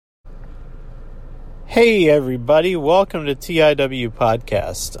Hey everybody, welcome to TIW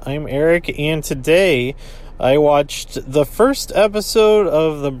Podcast. I'm Eric, and today I watched the first episode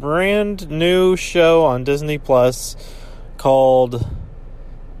of the brand new show on Disney Plus called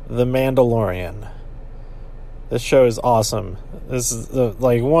The Mandalorian. This show is awesome. This is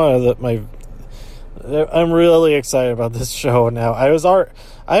I'm really excited about this show now. I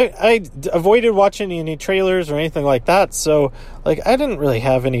avoided watching any trailers or anything like that, so I didn't really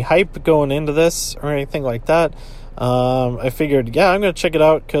have any hype going into this or anything like that. I figured, I'm going to check it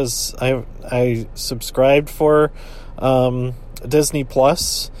out because I subscribed for Disney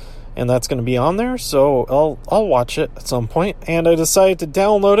Plus, and that's going to be on there, so I'll watch it at some point. And I decided to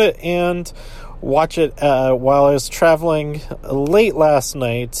download it and watch it while I was traveling late last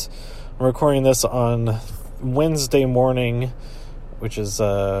night. I'm recording this on Wednesday morning, which is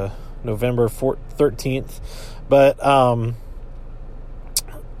November 13th. But so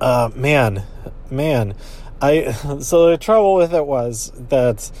the trouble with it was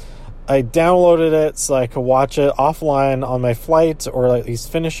that I downloaded it so I could watch it offline on my flight, or at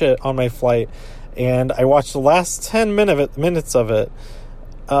least finish it on my flight, and I watched the last 10 minutes of it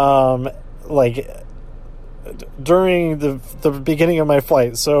during the beginning of my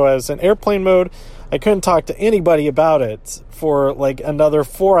flight. So I was in airplane mode. I couldn't talk to anybody about it for another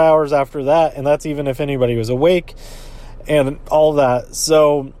 4 hours after that, and that's even if anybody was awake and all that.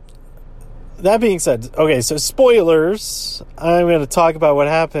 So that being said, okay, so spoilers. I'm going to talk about what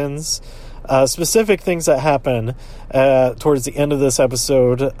happens, specific things that happen towards the end of this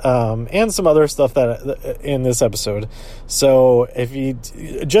episode, and some other stuff that in this episode. So if you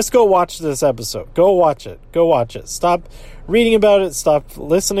just go watch this episode, go watch it. Stop reading about it. Stop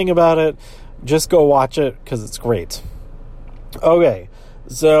listening about it. Just go watch it because it's great. Okay,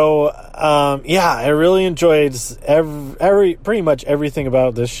 so I really enjoyed pretty much everything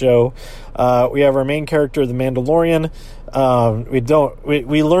about this show. We have our main character, the Mandalorian.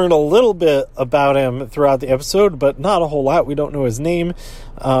 We learned a little bit about him throughout the episode, but not a whole lot. We don't know his name.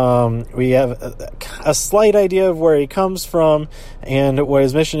 We have a slight idea of where he comes from and what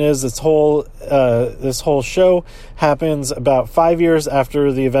his mission is. This whole show happens about 5 years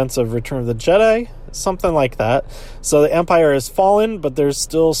after the events of Return of the Jedi, something like that. So the Empire has fallen, but there's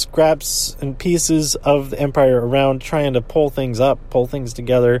still scraps and pieces of the Empire around trying to pull things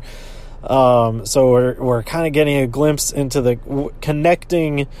together. So we're kind of getting a glimpse into the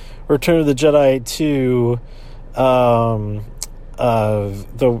connecting Return of the Jedi to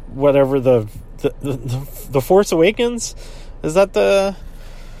the Force Awakens. Is that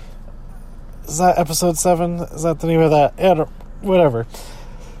episode 7? Is that the name of that? Whatever.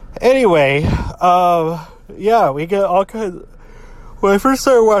 Anyway, we get all kinds. When I first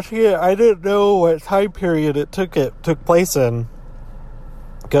started watching it, I didn't know what time period it took place in,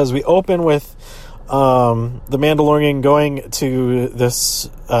 because we open with the Mandalorian going to this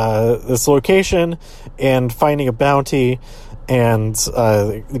location and finding a bounty and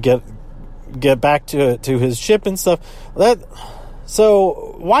get back to his ship and stuff.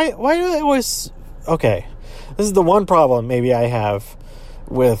 So why do they always? Okay, this is the one problem maybe I have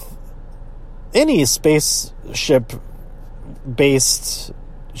with any spaceship based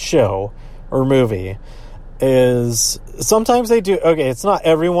show or movie. Is sometimes they do, okay, it's not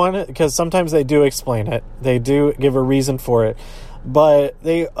everyone, because sometimes they do explain it, they do give a reason for it, but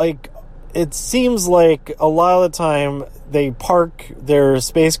it seems like a lot of the time they park their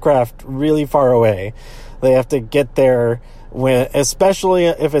spacecraft really far away. They have to get there especially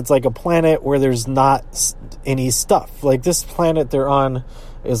if it's a planet where there's not any stuff. This planet they're on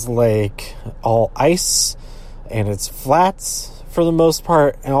is all ice, and it's flat for the most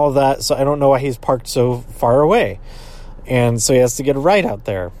part and all of that, so I don't know why he's parked so far away, and so he has to get a ride out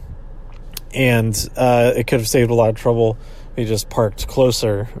there, and it could have saved a lot of trouble if he just parked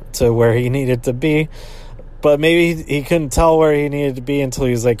closer to where he needed to be, but maybe he couldn't tell where he needed to be until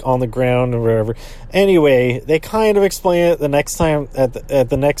he was on the ground or wherever. Anyway, they kind of explain it the next time at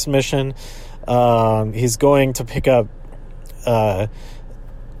the next mission. He's going to pick up a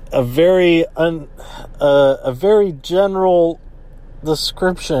very general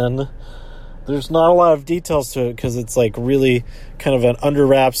description. There's not a lot of details to it because it's really kind of an under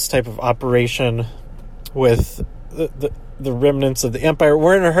wraps type of operation with the remnants of the Empire.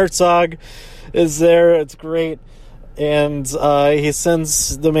 Werner Herzog is there. It's great. And he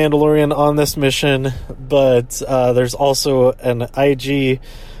sends the Mandalorian on this mission, but there's also an IG,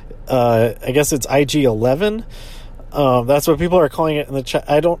 I guess it's IG-11. That's what people are calling it in the chat.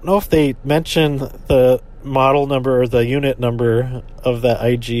 I don't know if they mention the model number or the unit number of the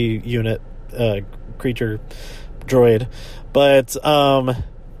IG unit creature droid, but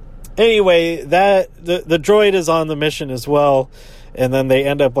anyway, that the droid is on the mission as well, and then they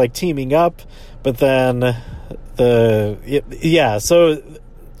end up like teaming up. But then so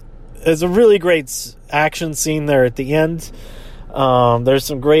it's a really great action scene there at the end. There's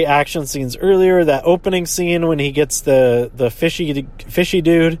some great action scenes earlier. That opening scene when he gets the fishy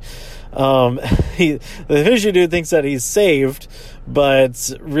dude. The fishy dude thinks that he's saved,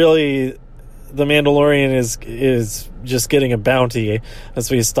 but really the Mandalorian is just getting a bounty. That's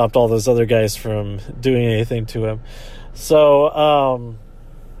why he stopped all those other guys from doing anything to him. So,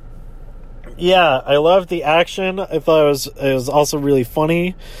 I loved the action. I thought it was also really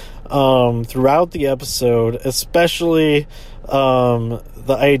funny throughout the episode, especially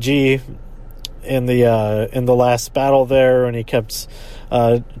the IG in the last battle there, when he kept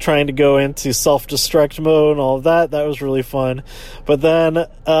trying to go into self-destruct mode and all of that. That was really fun. But then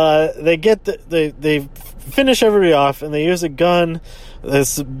they finish everybody off, and they use a gun,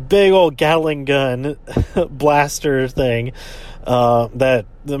 this big old Gatling gun blaster thing that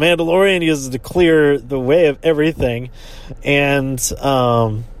the Mandalorian uses to clear the way of everything. And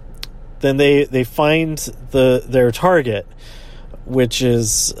then they find their target, which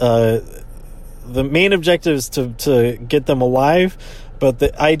is the main objective is to get them alive, but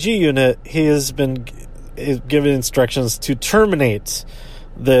the IG unit, is given instructions to terminate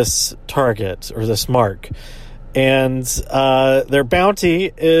this target or this mark, and their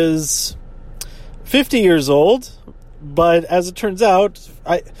bounty is 50 years old. But as it turns out,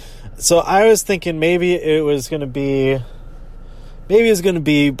 I was thinking maybe it was going to be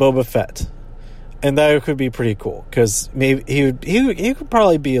Boba Fett. And that could be pretty cool, because maybe he could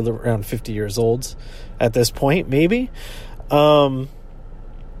probably be around 50 years old at this point, maybe.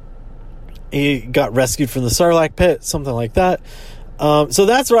 He got rescued from the Sarlacc pit, something like that. So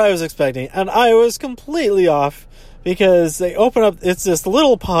that's what I was expecting, and I was completely off, because they open up, it's this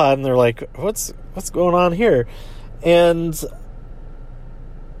little pod, and they're like, what's going on here? And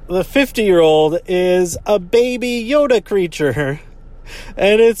the 50-year-old is a baby Yoda creature.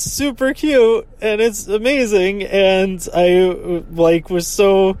 And it's super cute, and it's amazing, and I was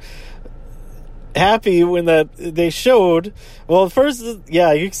so happy when they showed. Well, first, you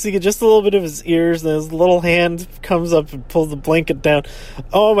can see just a little bit of his ears, and his little hand comes up and pulls the blanket down.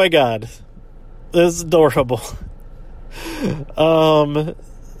 Oh my god, this is adorable. The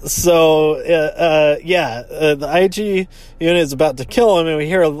IG unit is about to kill him, and we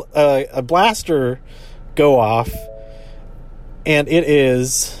hear a blaster go off. And it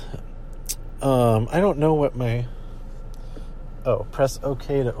is, I don't know what press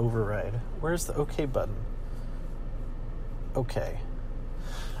OK to override. Where's the OK button? Okay,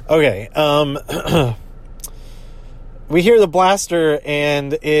 we hear the blaster,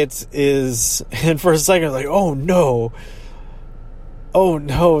 and it is, and for a second, like, oh no,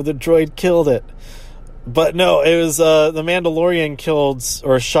 the droid killed it. But no, it was, the Mandalorian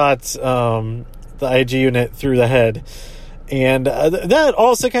shot, the IG unit through the head. And that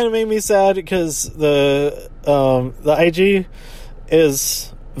also kind of made me sad, because the IG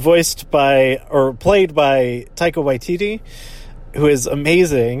is played by Taika Waititi, who is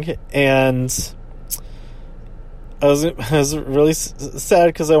amazing. And I was really sad,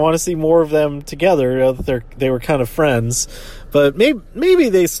 because I want to see more of them together. They were kind of friends, but maybe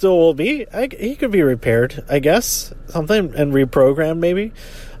they still will be. He could be repaired, I guess, something, and reprogrammed maybe.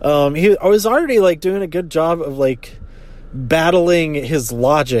 He was already doing a good job of battling his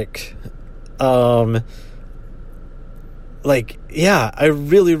logic. I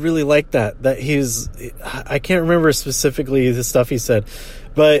really, really like that I can't remember specifically the stuff he said,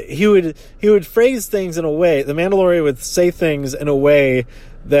 but he would phrase things in a way, the Mandalorian would say things in a way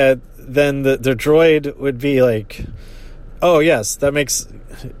that then the droid would be like, oh yes, that's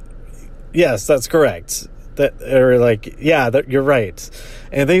correct, you're right,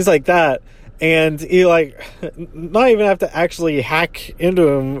 and things like that. And he not even have to actually hack into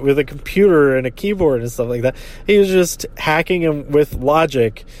him with a computer and a keyboard and stuff like that. He was just hacking him with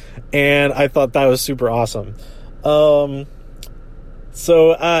logic, and I thought that was super awesome. Him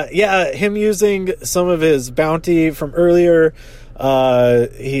using some of his bounty from earlier.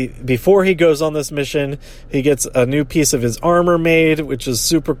 Before he goes on this mission, he gets a new piece of his armor made, which is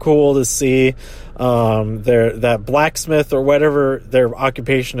super cool to see. That blacksmith, or whatever their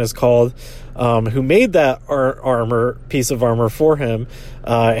occupation is called, who made that piece of armor for him,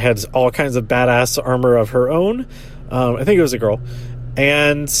 had all kinds of badass armor of her own. I think it was a girl,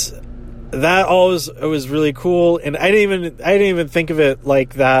 and that it was really cool. And I didn't even think of it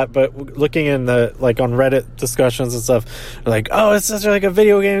like that, but looking in the on Reddit discussions and stuff, it's such a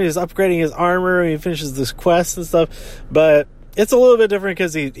video game. He's upgrading his armor and he finishes this quest and stuff. But it's a little bit different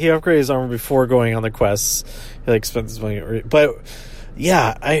because he upgraded his armor before going on the quests. He like spent his money, but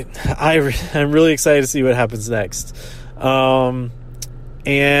yeah, I'm really excited to see what happens next. And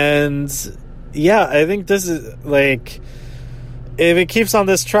yeah, I think this is like, if it keeps on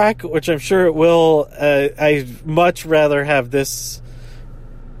this track, which I'm sure it will, I'd much rather have this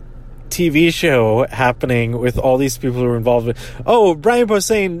TV show happening with all these people who are involved with. Oh, Brian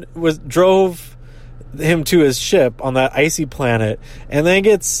Posehn drove him to his ship on that icy planet, and then he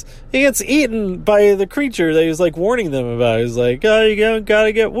gets eaten by the creature that he was like warning them about. He's like, oh, you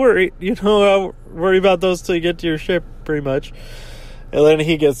gotta get worried, worry about those till you get to your ship, pretty much. And then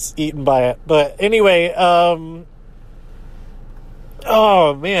he gets eaten by it. But anyway, oh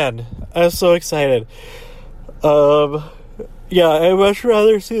man, I'm so excited. Yeah, I'd much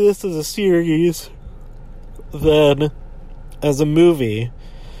rather see this as a series than as a movie.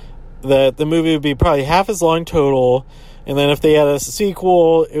 That the movie would be probably half as long total, and then if they had a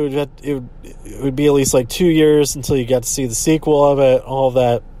sequel, it would be at least like 2 years until you got to see the sequel of it. All of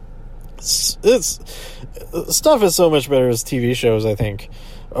that. Stuff is so much better as TV shows, I think,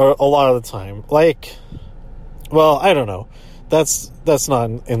 or a lot of the time. Like, well, I don't know. That's not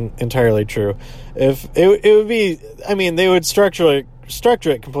entirely true. If it would be, I mean, they would structure it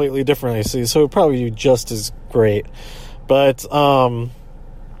completely differently, so it would probably be just as great. But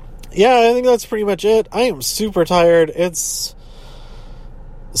yeah, I think that's pretty much it. I am super tired. It's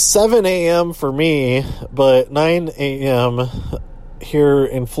 7 a.m. for me, but 9 a.m. here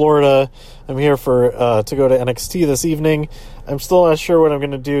in Florida. I'm here to go to NXT this evening. I'm still not sure what I'm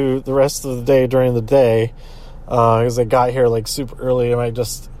going to do the rest of the day during the day, because I got here like super early. I might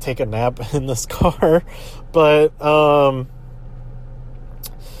just take a nap in this car. But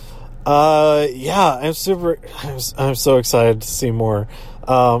yeah, I'm so excited to see more.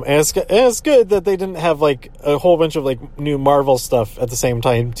 And it's good that they didn't have like a whole bunch of like new Marvel stuff at the same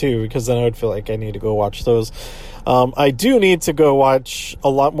time too, because then I would feel like I need to go watch those. I do need to go watch a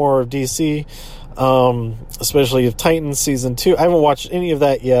lot more of DC, especially of Titans season 2. I haven't watched any of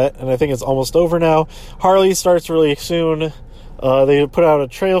that yet, and I think it's almost over now. Harley starts really soon. They put out a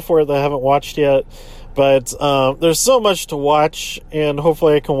trailer for it that I haven't watched yet, but there's so much to watch, and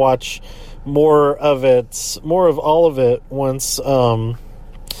hopefully I can watch more of all of it once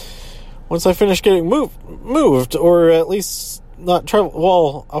I finish getting moved, or at least not travel.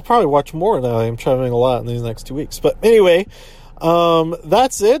 Well, I'll probably watch more now. I'm traveling a lot in these next 2 weeks. But anyway,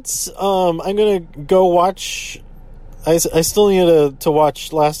 that's it. I'm gonna go watch. I still need to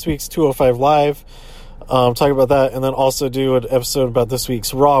watch last week's 205 Live. Talk about that, and then also do an episode about this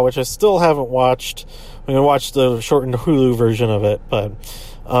week's Raw, which I still haven't watched. I'm gonna watch the shortened Hulu version of it, but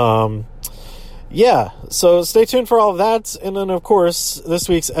yeah, so stay tuned for all of that. And then, of course, this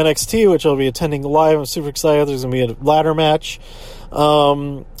week's NXT, which I'll be attending live. I'm super excited. There's going to be a ladder match.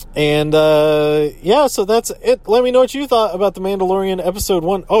 Yeah, so that's it. Let me know what you thought about The Mandalorian Episode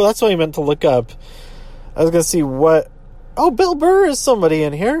 1. Oh, that's what I meant to look up. I was going to see what... Oh, Bill Burr is somebody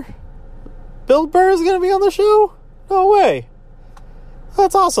in here. Bill Burr is going to be on the show? No way.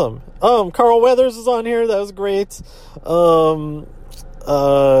 That's awesome. Carl Weathers is on here. That was great.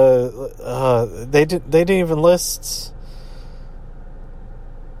 They didn't even list.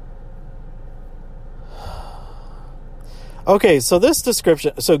 Okay, so this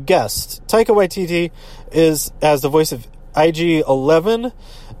description. So guest Taika Waititi is as the voice of IG-11,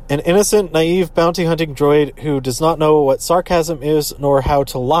 an innocent, naive bounty hunting droid who does not know what sarcasm is nor how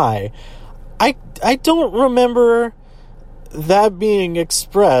to lie. I don't remember that being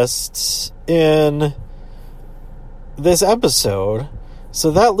expressed in this episode.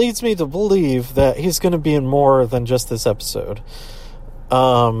 So that leads me to believe that he's going to be in more than just this episode.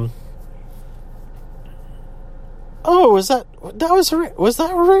 Oh, was that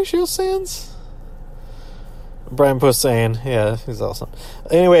Horatio Sands? Brian Posehn, yeah, he's awesome.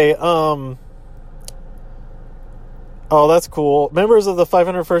 Anyway, oh, that's cool. Members of the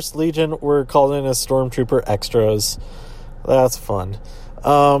 501st Legion were called in as Stormtrooper extras. That's fun.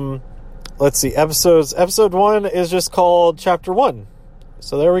 Let's see, episodes. Episode 1 is just called Chapter 1.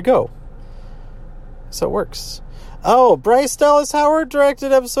 So there we go. So it works. Oh, Bryce Dallas Howard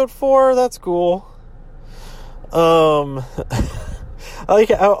directed episode 4. That's cool. I like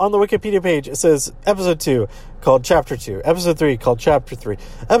it. On the Wikipedia page, it says episode 2 called Chapter 2. Episode 3 called Chapter 3.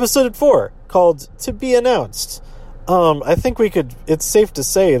 Episode 4 called To Be Announced. I think it's safe to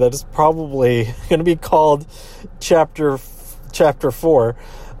say that it's probably going to be called Chapter 4.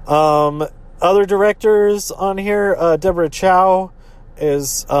 Other directors on here, Deborah Chow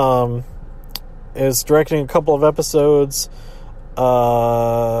is directing a couple of episodes.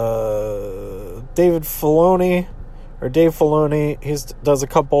 David Filoni or Dave Filoni, he does a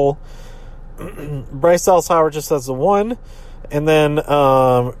couple. Bryce Dallas Howard just does the one. And then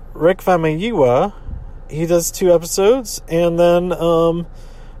Rick Famuyiwa, he does 2 episodes. And then Taika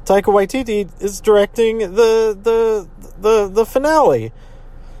Waititi is directing the finale.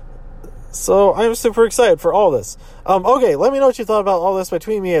 So I'm super excited for all this. Okay, let me know what you thought about all this by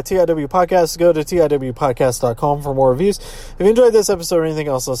tweeting me at TIW Podcast. Go to TIWpodcast.com for more reviews. If you enjoyed this episode or anything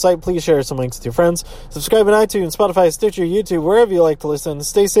else on the site, please share some links with your friends. Subscribe on iTunes, Spotify, Stitcher, YouTube, wherever you like to listen.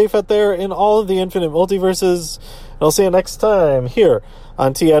 Stay safe out there in all of the infinite multiverses. And I'll see you next time here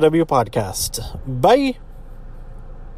on TIW Podcast. Bye!